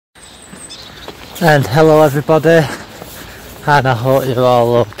And hello everybody, and I hope you're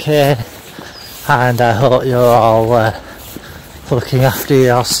all okay, and I hope you're all looking after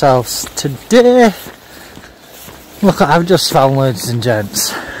yourselves today. Look what I've just found, ladies and gents.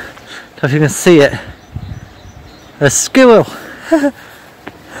 So if you can see it, a squirrel.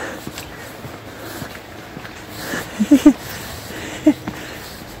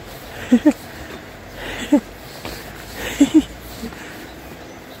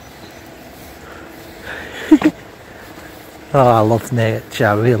 Oh, I love nature,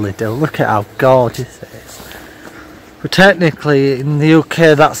 I really do. Look at how gorgeous it is. But technically in the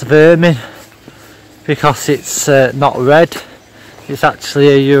UK that's vermin, because it's not red, it's actually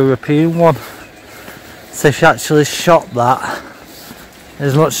a European one. So if you actually shot that,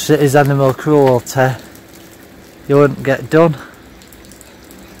 as much as it is animal cruelty, you wouldn't get done.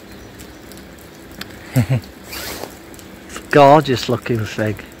 It's a gorgeous looking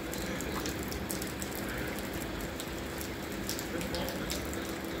thing.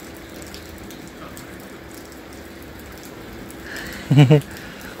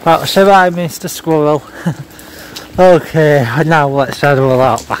 Right, so bye Mr. Squirrel. Okay, now let's head all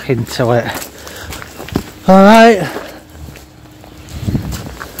out back into it. Alright.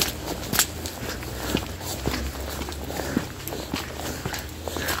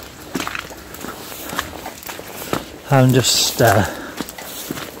 I'm just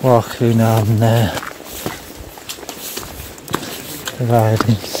walking on the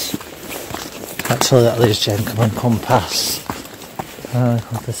ridings. Actually let these gentlemen come past. Yeah,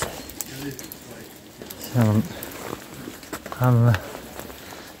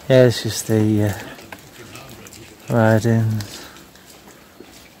 this is the ridings.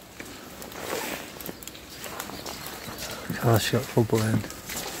 Gosh, got full blend.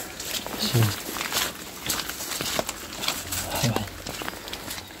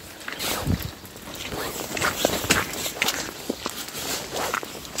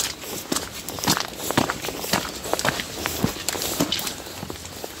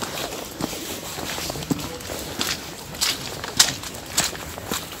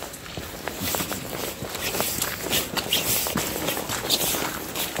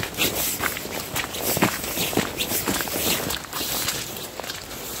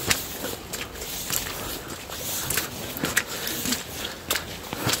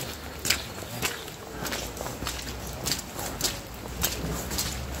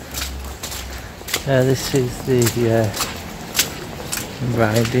 This is the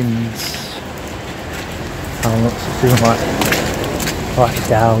ridings. Looks like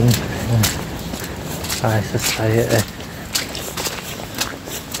down by society.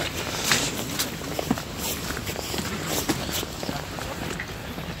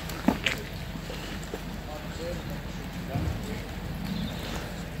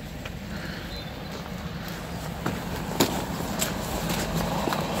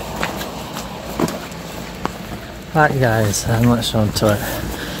 Right guys, let's on to it.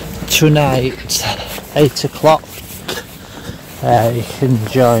 Tonight, 8 o'clock, you can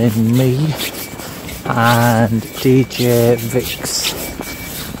join me and DJ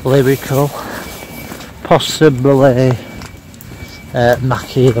Lyrical. Possibly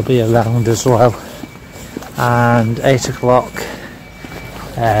Mackie will be around as well. And 8 o'clock,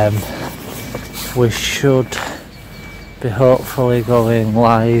 we should be hopefully going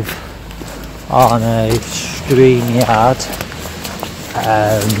live on a StreamYard,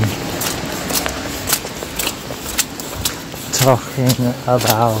 talking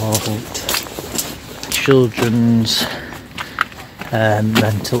about children's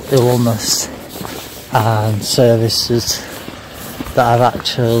mental illness and services that have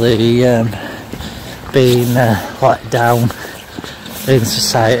actually been let down in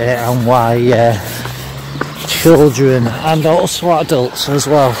society, and why children and also adults as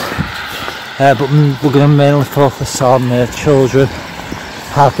well, but we're going to mainly focus on children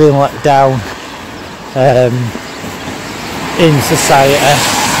have been let down in society,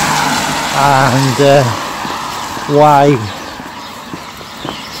 and why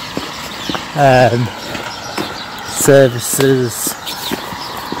services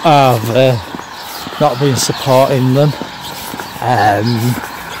have not been supporting them,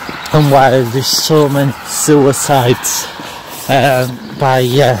 and why there's so many suicides by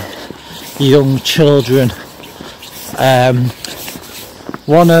young children.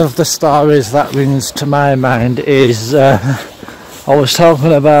 One of the stories that rings to my mind is I was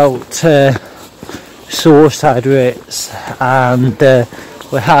talking about suicide rates, and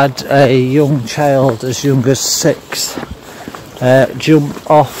we had a young child as young as 6 jump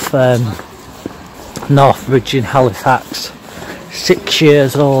off North Bridge in Halifax 6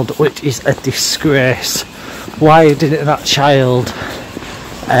 years old, which is a disgrace. Why didn't that child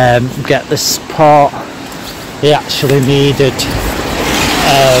get the support he actually needed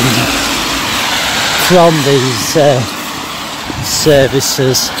from these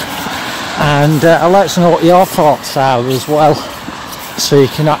services? And I'd like to know what your thoughts are as well, so you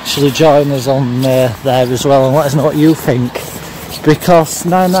can actually join us on there as well and let us know what you think, because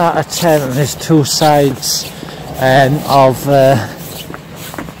 9 out of 10 there's two sides of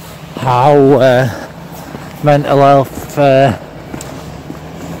how mental health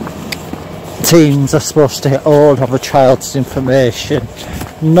teams are supposed to get hold of a child's information.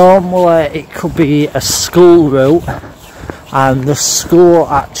 Normally it could be a school route, and the school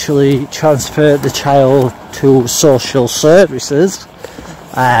actually transferred the child to social services,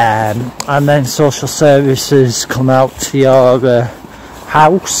 and then social services come out to your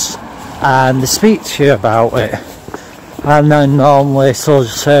house and they speak to you about it. And then normally social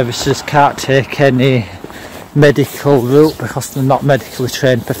services can't take any medical route because they're not medically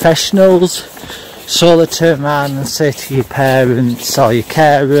trained professionals, so they turn around and say to your parents or your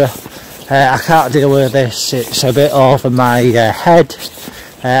carer, I can't deal with this, it's a bit over my head,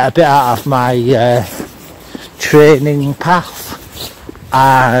 a bit out of my training path,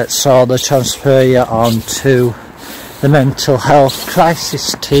 so they transfer you on to the mental health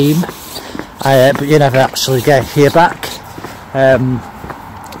crisis team, but you never actually get hear back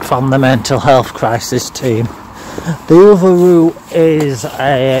from the mental health crisis team. The other route is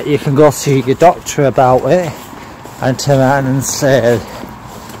you can go see your doctor about it and turn around and say,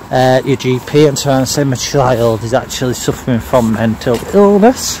 your GP, and turn around and say my child is actually suffering from mental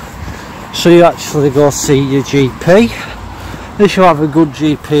illness. So you actually go see your GP. If you have a good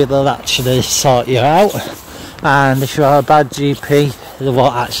GP, they'll actually sort you out, and if you have a bad GP, they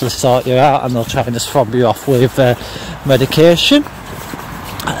won't actually sort you out and they'll try and just fob you off with medication.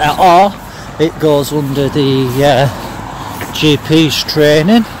 Or it goes under the GP's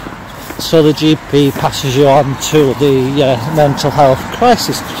training, so the GP passes you on to the mental health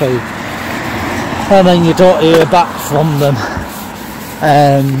crisis team, and then you don't hear back from them.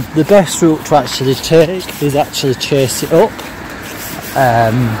 The best route to actually take is actually chase it up.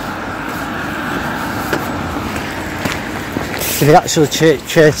 If you actually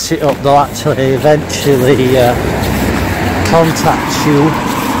chase it up, they'll actually eventually contact you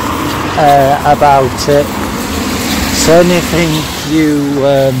about it. So anything you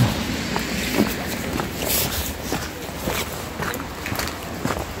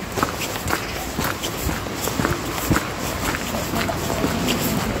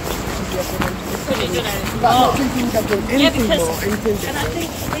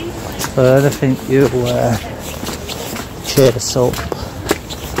anything you chase up,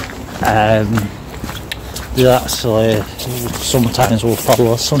 they actually sometimes will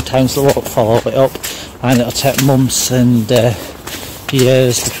follow, sometimes they won't follow it up, and it'll take months and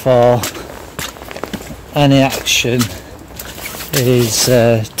years before any action is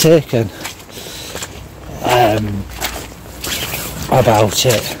taken about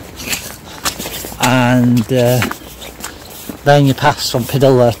it. And then you pass from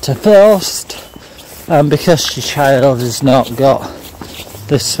pillar to post, and because your child has not got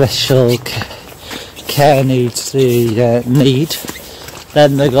the special care needs they need,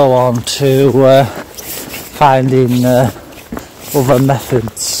 then they go on to finding other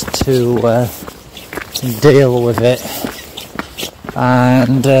methods to deal with it.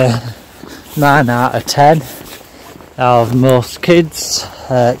 And 9 out of 10 of most kids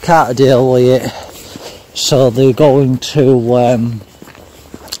can't deal with it, so they're going to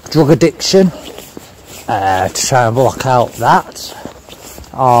drug addiction to try and block out that,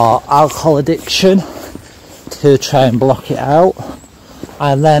 or alcohol addiction to try and block it out,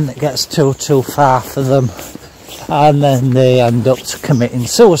 and then it gets too far for them, and then they end up committing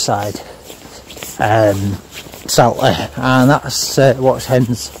suicide, sadly, and that's what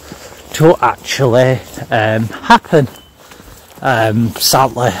tends to actually happen.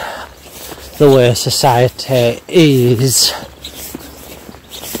 Sadly, the way society is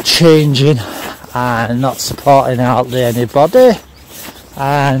changing and not supporting hardly anybody,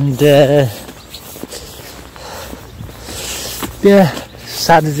 and yeah,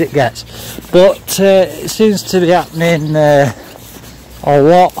 sad as it gets, but it seems to be happening a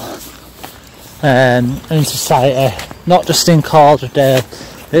lot in society, not just in Calderdale,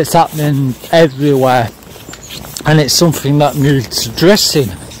 it's happening everywhere, and it's something that needs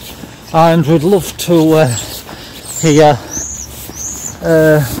addressing, and we'd love to hear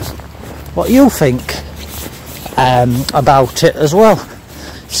what you think about it as well.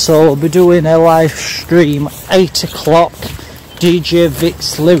 So we'll be doing a live stream 8 o'clock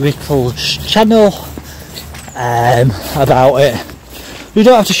djvixlyrical's channel about it. You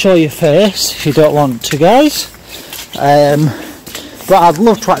don't have to show your face if you don't want to, guys, but I'd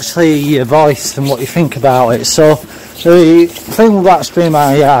love to actually hear your voice and what you think about it. So the thing about Stream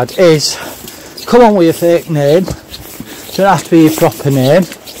My Yard is, come on with your fake name, it don't have to be your proper name,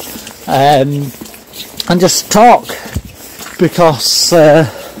 and just talk, because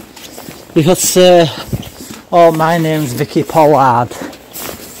oh, my name's Vicky Pollard,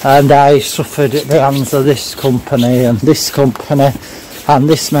 and I suffered at the hands of this company and this company and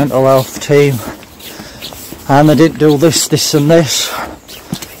this mental health team, and I didn't do this, this and this,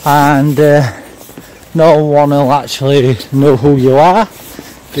 and no one will actually know who you are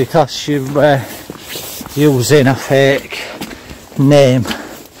because you're using a fake name.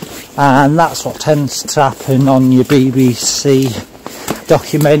 And that's what tends to happen on your BBC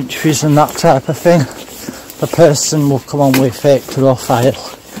documentaries and that type of thing. The person will come on with a fake profile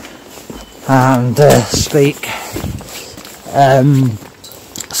and speak.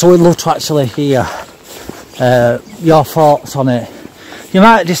 So we'd love to actually hear your thoughts on it. You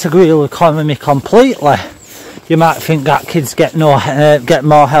might disagree with me completely. You might think that kids get more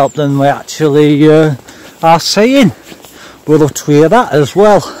help than we actually are seeing. We'd love to hear that as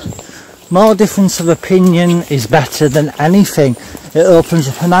well. More difference of opinion is better than anything. It opens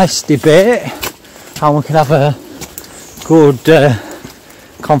up a nice debate and we can have a good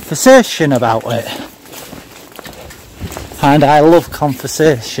conversation about it. And I love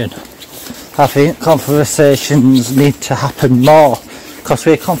conversation. I think conversations need to happen more, because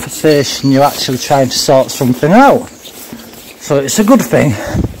with a conversation you're actually trying to sort something out. So it's a good thing.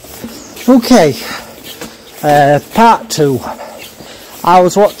 Okay, part 2. I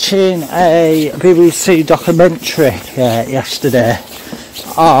was watching a BBC documentary yesterday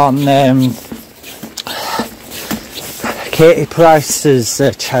on Katie Price's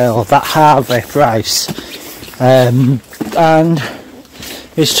child, that Harvey Price, and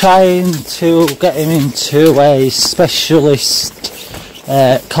he's trying to get him into a specialist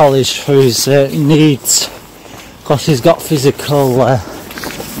college for his needs, because he's got physical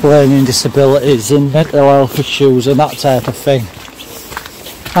learning disabilities and mental health issues and that type of thing.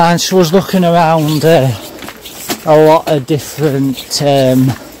 And she was looking around a lot of different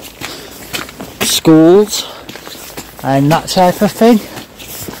schools and that type of thing,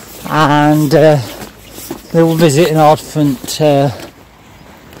 and they were visiting all different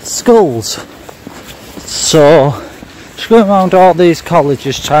schools. So she's going around all these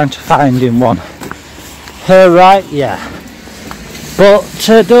colleges trying to find him one. Her right, yeah. But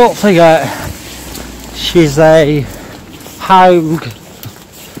don't forget, she's a high-ish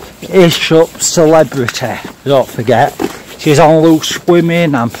up celebrity. Don't forget, she's on Loose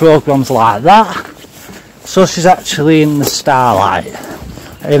Women and programs like that. So she's actually in the starlight,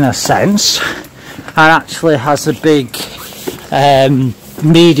 in a sense, and actually has a big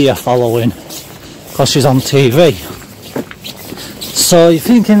media following because she's on TV. So you're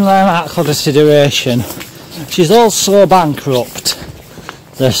thinking like that consideration. She's also bankrupt,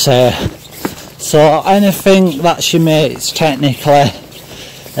 they say. So anything that she makes, technically,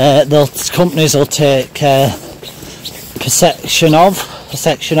 companies will take a section of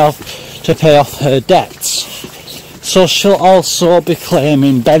to pay off her debts. So she'll also be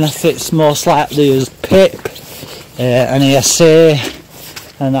claiming benefits, most likely as PIP, an ESA,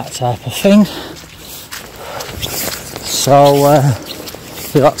 and that type of thing. So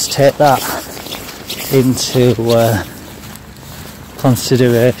let's take that into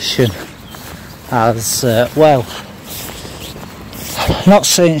consideration as well. Not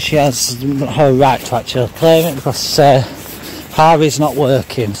saying she has her right to actually claim it, because Harvey's not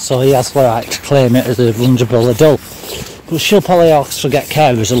working, so he has the right to claim it as a vulnerable adult. But she'll probably also get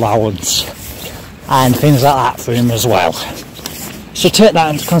carer's allowance and things like that for him as well. So take that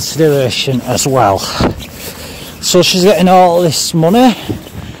into consideration as well. So she's getting all this money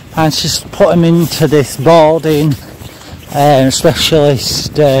and she's put him into this boarding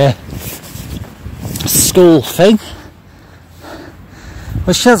specialist school thing,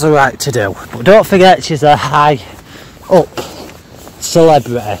 which she has a right to do. But don't forget, she's a high up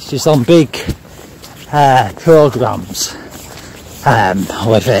celebrity. She's on big programmes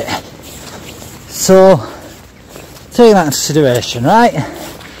with it. So take that into consideration, right?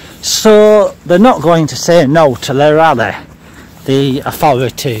 So they're not going to say no to her, are they? The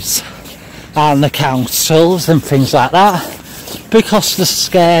authorities and the councils and things like that, because they're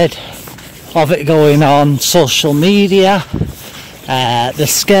scared of it going on social media. They're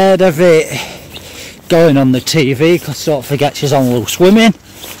scared of it going on the TV, because don't forget she's on Loose Women.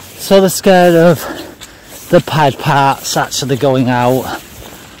 So they're scared of the bad parts actually going out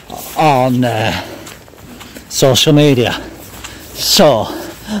on social media. So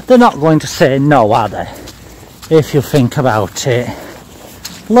they're not going to say no, are they? If you think about it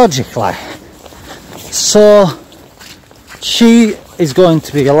logically. So she is going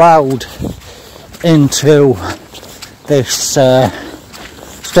to be allowed into this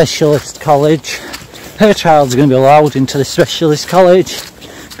specialist college. Her child's going to be allowed into the specialist college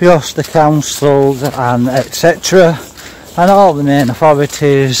because the councils and etc. and all the main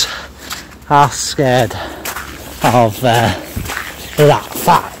authorities are scared of that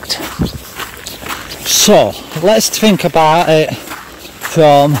fact. So let's think about it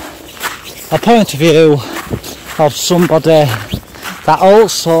from a point of view of somebody that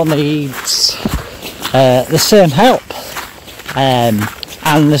also needs the same help and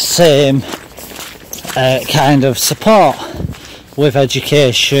the same kind of support with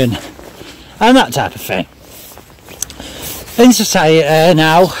education and that type of thing. In society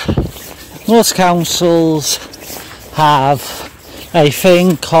now, most councils have a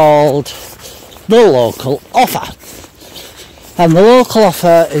thing called the local offer, and the local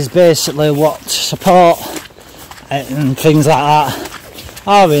offer is basically what support and things like that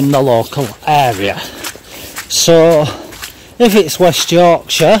are in the local area. So if it's West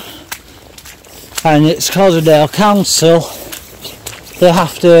Yorkshire and it's Calderdale Council, they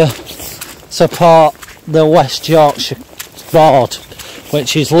have to support the West Yorkshire board,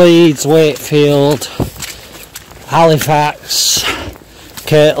 which is Leeds, Wakefield, Halifax,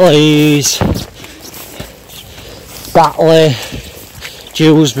 Kirklees, Batley,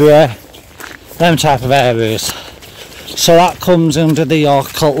 Dewsbury, them type of areas. So that comes under the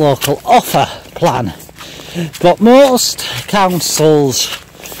local offer plan. But most councils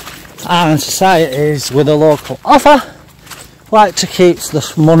and societies with a local offer like to keep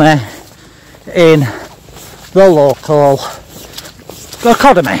the money in the local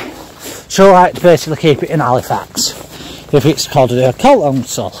economy. So like to basically keep it in Halifax if it's Calderdale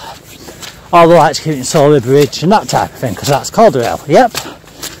Council, or they like to keep it in Solway Bridge and that type of thing because that's Calderdale. Yep.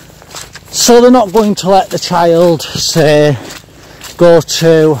 So they're not going to let the child, say, go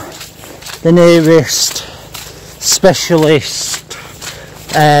to the nearest specialist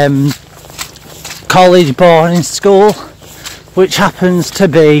college boarding school, which happens to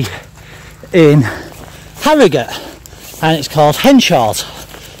be in Harrogate, and it's called Henshaw's.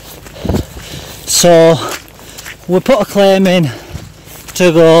 So we put a claim in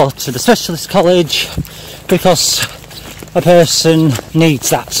to go to the specialist college because a person needs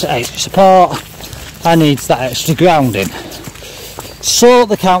that extra support and needs that extra grounding. So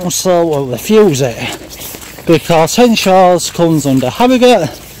the council will refuse it because Henshaw's comes under Harrogate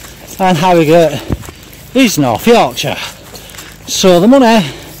and Harrogate is North Yorkshire. So the money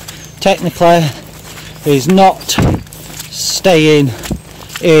technically is not staying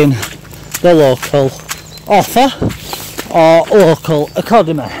in the local offer or local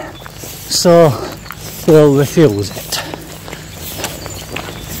economy. So we'll refuse it.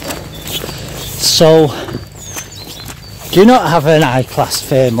 So, do not have an high class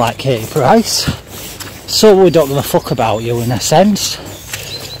fame like Katie Price, so we don't give a fuck about you in a sense.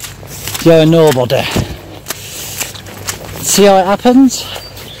 You're a nobody. See how it happens?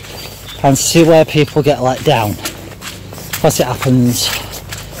 And see where people get let down. Because it happens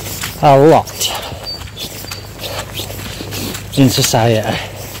a lot in society.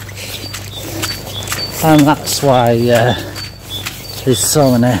 And that's why there's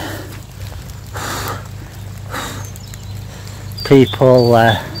so many people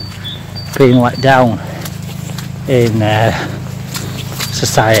being let down in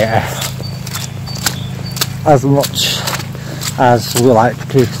society. As much as we like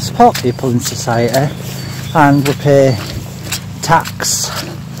to support people in society and we pay tax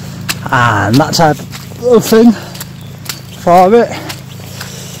and that type of thing for it,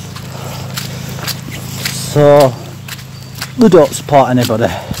 so we don't support anybody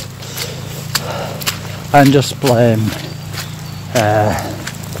and just blame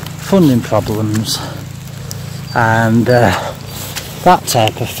funding problems and that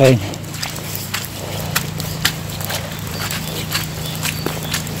type of thing.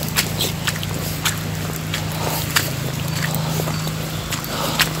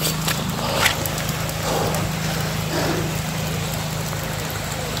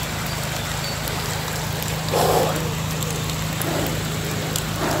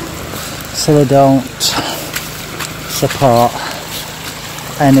 So they don't support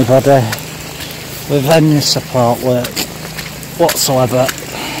anybody with any support work whatsoever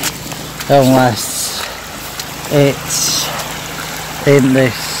unless it's in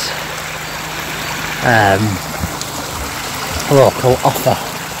this local offer.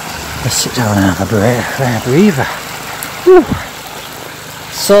 Let's sit down and have a breather. Whew.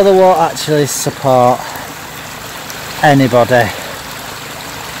 So they won't actually support anybody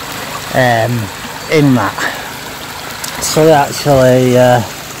in that. So they actually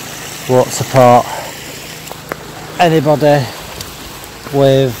won't support anybody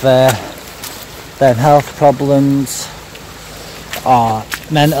with then health problems or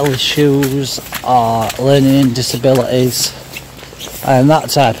mental issues or learning disabilities and that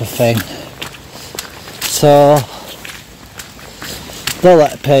type of thing. So they'll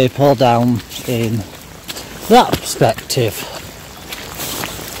let people down in that perspective.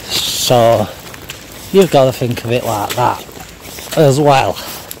 So you've got to think of it like that as well.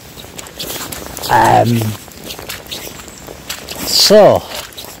 So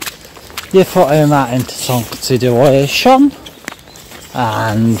you're putting that into some consideration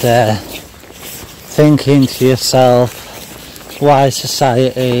and thinking to yourself, why is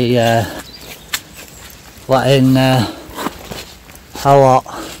society letting a lot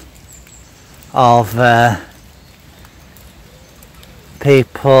of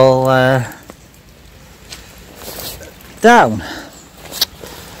people down?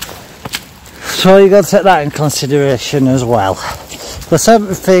 So you've got to take that in consideration as well, because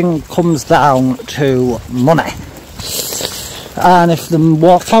everything comes down to money. And if the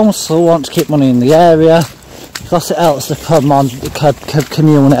council want to keep money in the area, because it helps the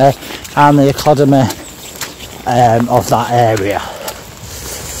community and the economy of that area.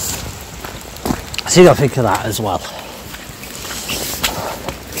 So you got to think of that as well.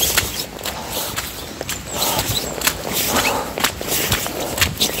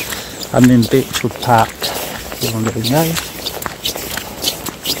 I'm in Beechwood Park, if you're wondering now.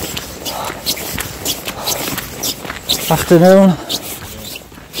 Afternoon.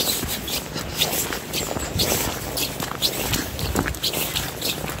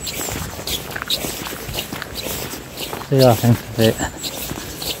 So I think of it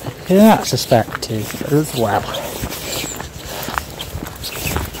in that perspective as well.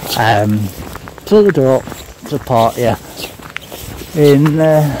 So they don't support you in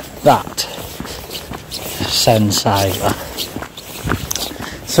that sense either.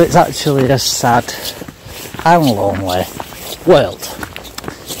 So it's actually a sad and lonely world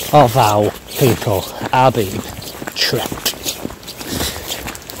of how people are being treated.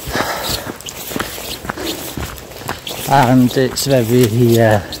 And it's very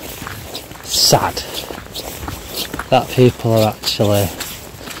sad that people are actually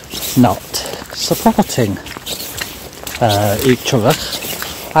not supporting each other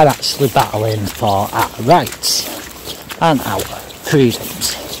and actually battling for our rights and our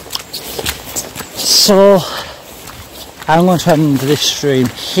freedoms. So I'm going to end this stream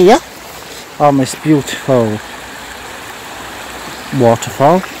here on this beautiful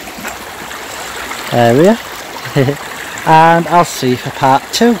waterfall area. And I'll see you for part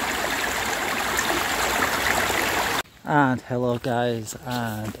 2. And hello guys,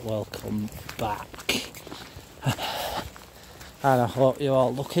 and welcome back. And I hope you're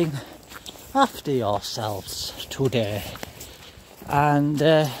all looking after yourselves today. And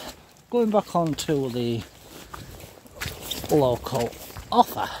going back on to the local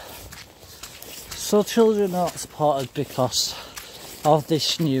offer. So children are not supported because of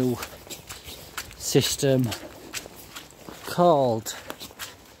this new system called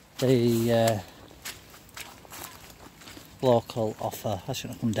the local offer. I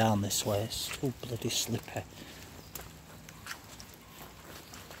shouldn't have come down this way, it's too bloody slippy.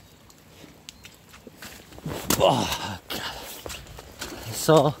 Oh, God.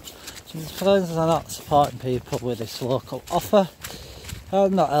 So friends are not supporting people with this local offer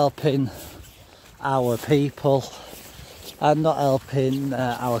and not helping our people and not helping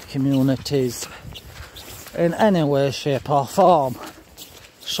our communities in any way, shape or form.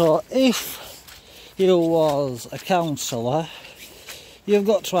 So if you was a councillor, you've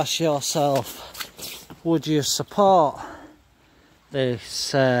got to ask yourself, would you support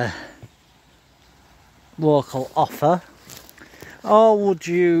this local offer, or would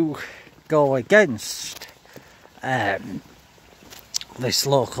you go against this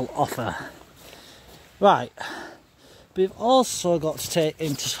local offer? Right, we've also got to take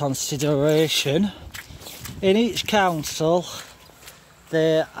into consideration in each council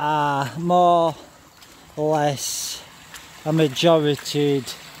there are more or less a majority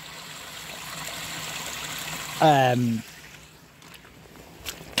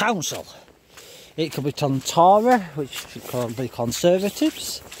council. It could be Tory, which could be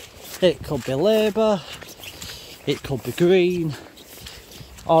Conservatives, it could be Labour, it could be Green,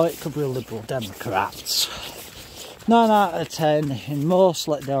 or it could be Liberal Democrats. 9 out of 10 in most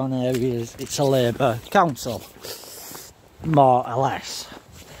let down areas it's a Labour council, more or less.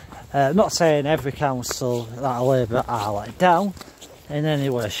 I'm not saying every council that are Labour are let down in any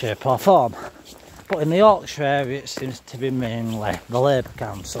way, shape or form, but in the Yorkshire area it seems to be mainly the Labour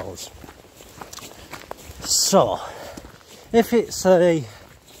councils. So if it's a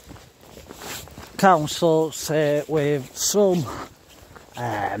council, say, with some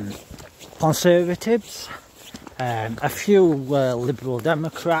Conservatives, a few Liberal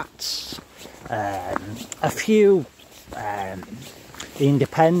Democrats, a few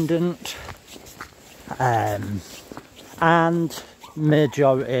Independent, and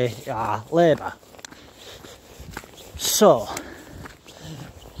majority are Labour. So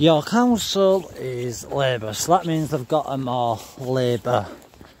your council is Labour, so that means they've got a more Labour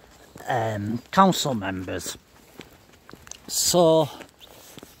council members. So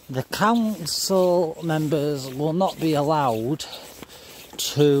the council members will not be allowed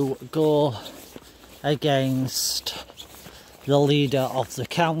to go against the leader of the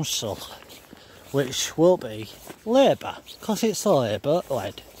council, which will be Labour, because it's a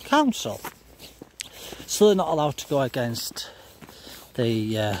Labour-led council. So they're not allowed to go against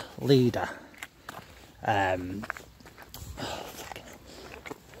the leader.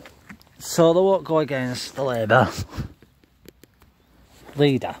 So they won't go against the Labour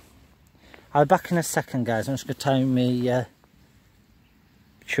leader. I'll be back in a second, guys. I'm just going to tie me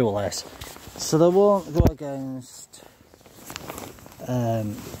shoelace. So they won't go against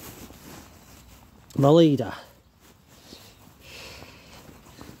the leader.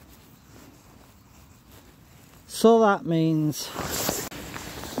 So that means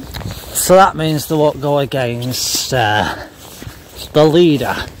they won't go against the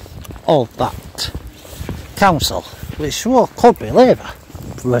leader of that council, which could be Labour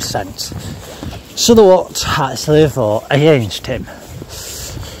for a sense. So they won't actually vote against him.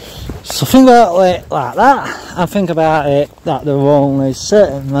 So think about it like that, and think about it that there are only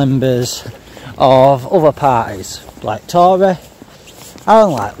certain members of other parties, like Tory,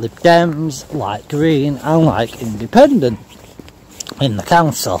 and like Lib Dems, like Green, and like Independent in the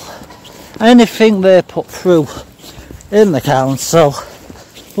council. Anything they put through in the council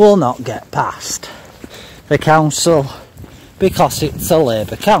will not get past the council because it's a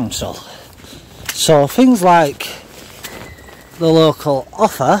Labour council. So things like the local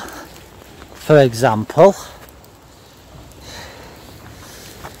offer, for example,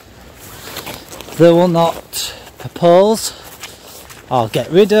 they will not propose or get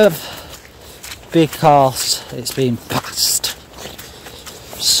rid of because it's been passed.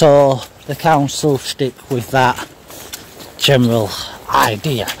 So the council stick with that general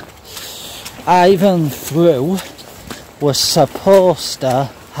idea. Even though we're supposed to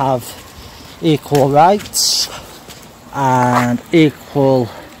have equal rights and equal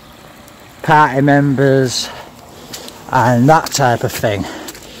party members and that type of thing.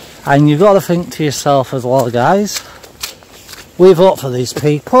 And you've got to think to yourself as well, guys, we vote for these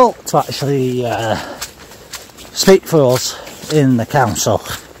people to actually speak for us in the council.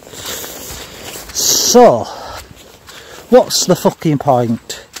 So what's the fucking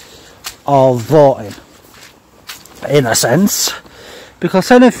point of voting, in a sense?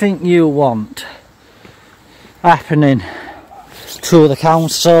 Because anything you want happening to the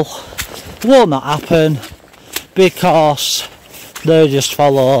council will not happen, because they just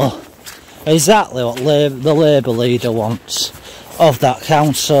follow exactly what the Labour leader wants of that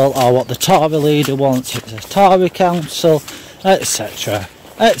council, or what the Tory leader wants if it's a Tory council, etc,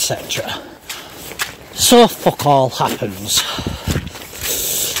 etc. So fuck all happens.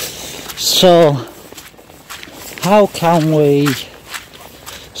 So how can we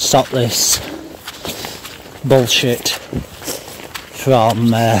stop this bullshit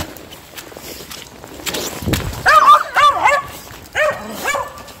from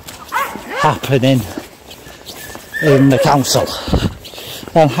happening in the council?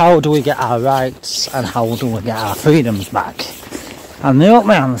 And how do we get our rights and how do we get our freedoms back? And the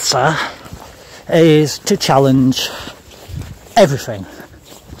only answer is to challenge everything.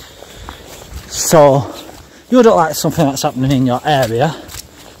 So you don't like something that's happening in your area,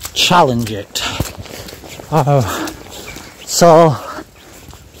 challenge it. So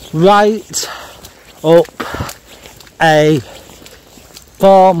write up a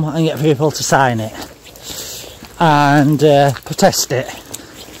form and get people to sign it and protest it.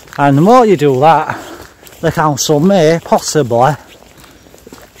 And the more you do that, the council may possibly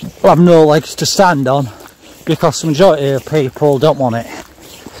have no legs to stand on, because the majority of people don't want it.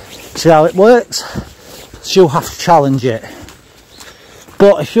 See how it works? So you have to challenge it.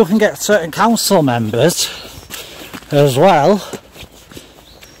 But if you can get certain council members as well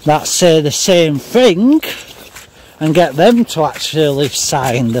that say the same thing and get them to actually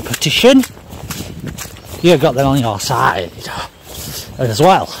sign the petition, you've got them on your side as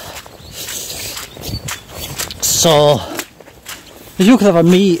well. So if you could have a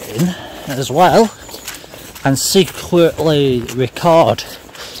meeting as well and secretly record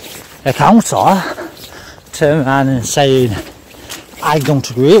a councillor turning around and saying I don't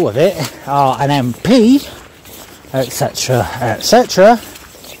agree with it, or an MP, etc, etc,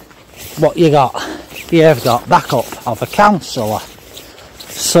 what you got? You've got backup of a councillor.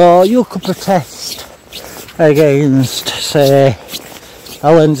 So you could protest against, say,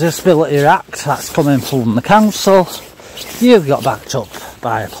 a Learning Disability Act that's coming from the council. You've got backed up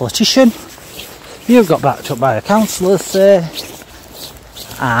by a politician. You've got backed up by a councillor, say,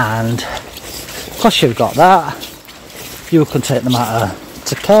 and because you've got that, you can take the matter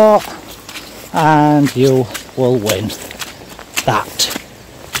to court and you will win that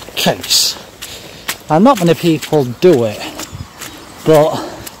case. And not many people do it, but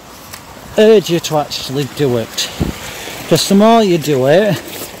urge you to actually do it, because the more you do it,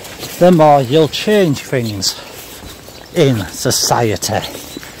 the more you'll change things in society,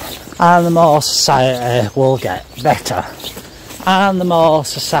 and the more society will get better, and the more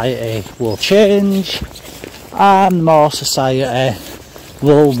society will change, and the more society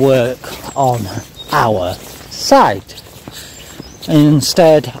will work on our side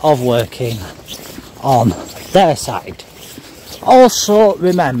instead of working on their side. Also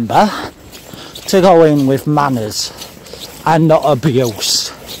remember to go in with manners and not abuse.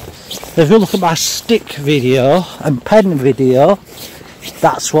 If you look at my stick video and pen video,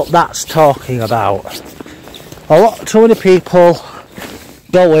 that's what that's talking about. A lot too many people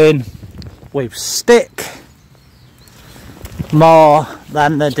go in with stick more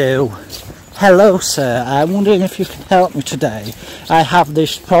than they do, hello sir, I'm wondering if you can help me today. I have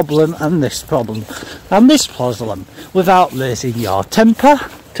this problem and this problem and this problem, without raising your temper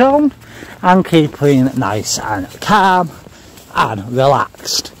tone and keeping nice and calm and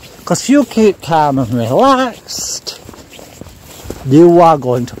relaxed. Because if you keep calm and relaxed, you are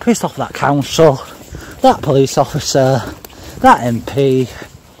going to piss off that council, that police officer, that MP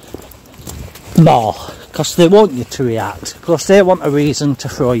more, because they want you to react, because they want a reason to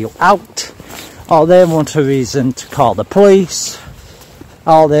throw you out, or they want a reason to call the police,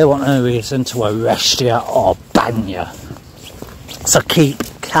 or they want a reason to arrest you or ban you. So keep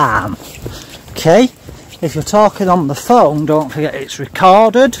calm, okay? If you're talking on the phone, don't forget it's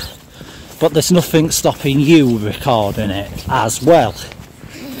recorded, but there's nothing stopping you recording it as well.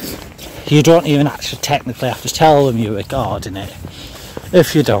 You don't even actually technically have to tell them you're recording it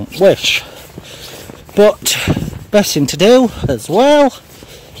if you don't wish. But best thing to do as well,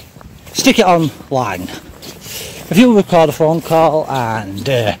 stick it online. If you record a phone call and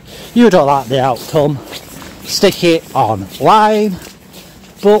you don't like the outcome, stick it online.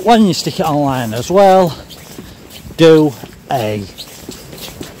 But when you stick it online as well, do a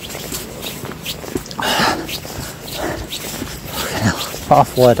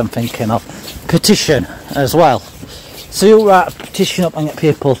half word I'm thinking of, petition as well. So you write a petition up and get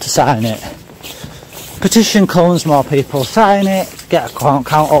people to sign it. Petition comes, more people sign it, get a count,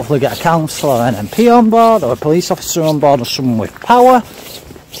 hopefully get a councillor or an MP on board, or a police officer on board, or someone with power.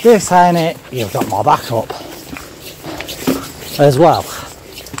 They sign it, you've got more backup as well.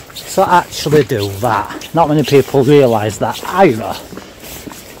 So actually do that. Not many people realise that either.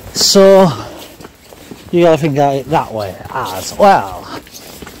 So you got to think about it that way as well.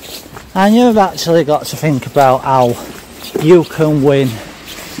 And you've actually got to think about how you can win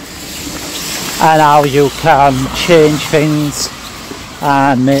and how you can change things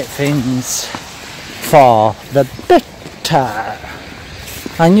and make things for the better.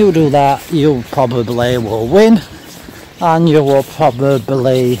 And you do that, you probably will win, and you will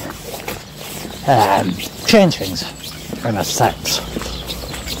probably change things in a sense.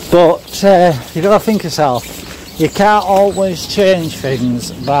 But you've got to think yourself, you can't always change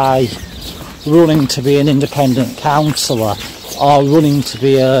things by running to be an independent councillor, or running to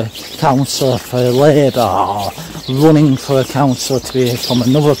be a councillor for Labour, or running for a councillor to be from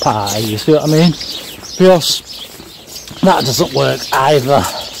another party, you see what I mean? Because that doesn't work either,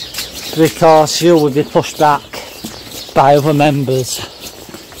 because you will be pushed back by other members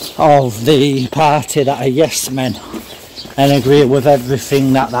of the party that are yes men and agree with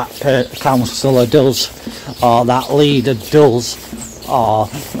everything that that councillor does, or that leader does, or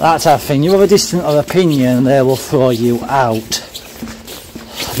that type of thing. You have a distant opinion, they will throw you out.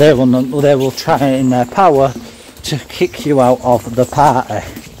 They will try in their power to kick you out of the party.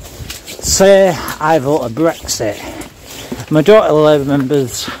 Say I voted Brexit. Majority of Labour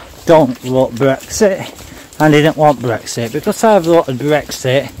members don't vote Brexit, and they didn't want Brexit. Because I voted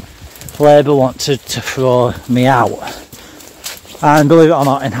Brexit, Labour wanted to throw me out. And believe it or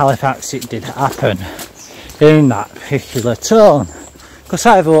not, in Halifax it did happen in that particular tone. Because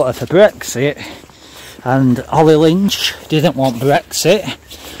I voted for Brexit, and Ollie Lynch didn't want Brexit,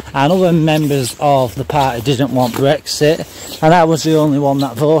 and other members of the party didn't want Brexit, and I was the only one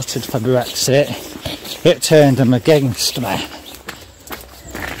that voted for Brexit. It turned them against me.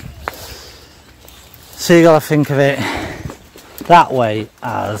 So you gotta think of it that way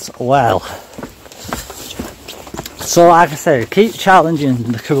as well. So like I said, keep challenging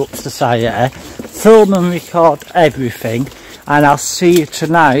the corrupt society, film and record everything, and I'll see you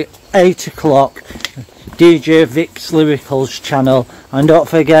tonight, 8 o'clock, DJ Vix Lyrical's channel. And don't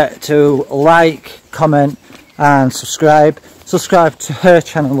forget to like, comment and subscribe. Subscribe to her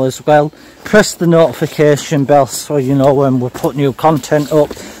channel as well. Press the notification bell so you know when we put new content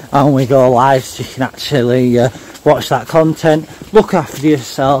up and we go live, so you can actually watch that content. Look after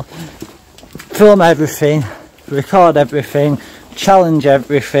yourself, film everything, record everything, challenge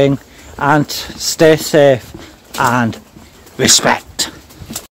everything, and stay safe and respect.